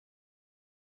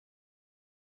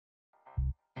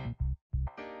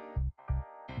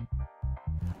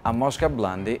I'm Oscar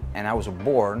Blandi and I was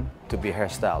born to be a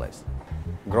hairstylist.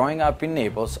 Growing up in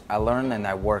Naples, I learned and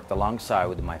I worked alongside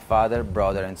with my father,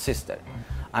 brother and sister.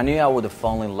 I knew I would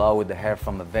fall in love with the hair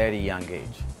from a very young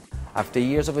age. After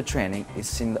years of training, it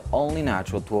seemed only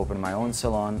natural to open my own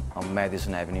salon on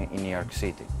Madison Avenue in New York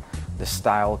City, the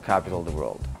style capital of the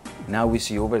world. Now we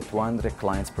see over 200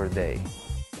 clients per day.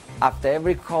 After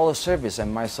every color service at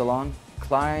my salon,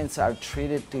 clients are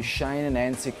treated to shine and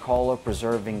enhance color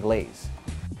preserving glaze.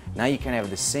 Now you can have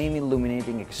the same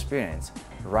illuminating experience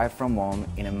right from home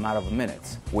in a matter of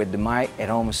minutes with my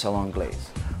at-home Salon Glaze.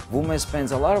 Women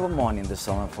spend a lot of money in the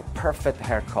salon for perfect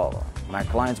hair color. My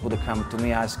clients would come to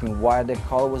me asking why their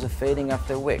color was fading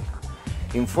after a week.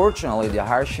 Unfortunately, the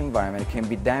harsh environment can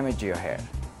be damaging your hair.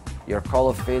 Your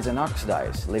color fades and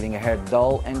oxidizes, leaving your hair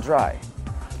dull and dry.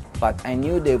 But I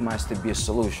knew there must be a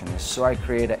solution, so I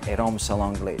created at-home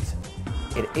Salon Glaze.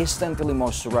 It instantly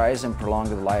moisturizes and prolongs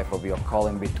the life of your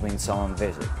color in between salon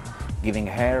visits, giving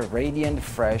hair radiant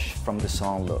fresh from the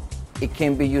salon look. It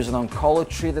can be used on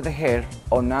color-treated hair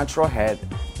or natural hair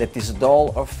that is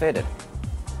dull or faded.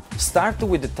 Start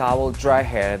with the towel dry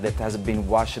hair that has been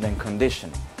washed and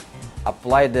conditioned.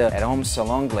 Apply the at-home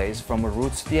Salon Glaze from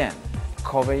roots to the end,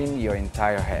 covering your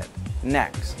entire head.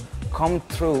 Next, comb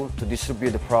through to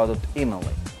distribute the product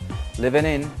evenly. Leave it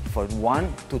in for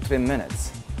 1 to 3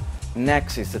 minutes.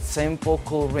 Next is a simple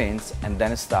cool rinse and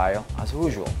then style as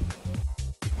usual.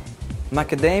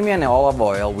 Macadamia and olive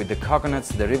oil with the coconut's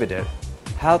derivative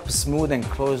help smooth and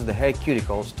close the hair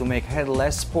cuticles to make hair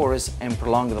less porous and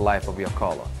prolong the life of your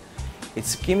color.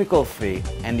 It's chemical free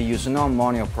and they use no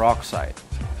ammonium peroxide.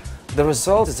 The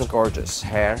result is a gorgeous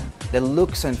hair that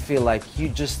looks and feels like you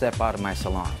just stepped out of my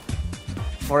salon.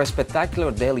 For a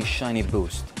spectacular daily shiny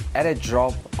boost, add a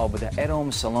drop of the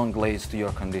at-home Salon Glaze to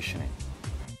your conditioning.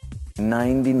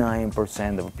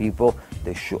 99% of people,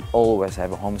 they should always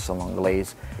have a home salon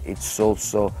glaze. It's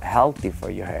also healthy for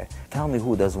your hair. Tell me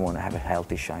who doesn't want to have a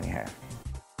healthy, shiny hair?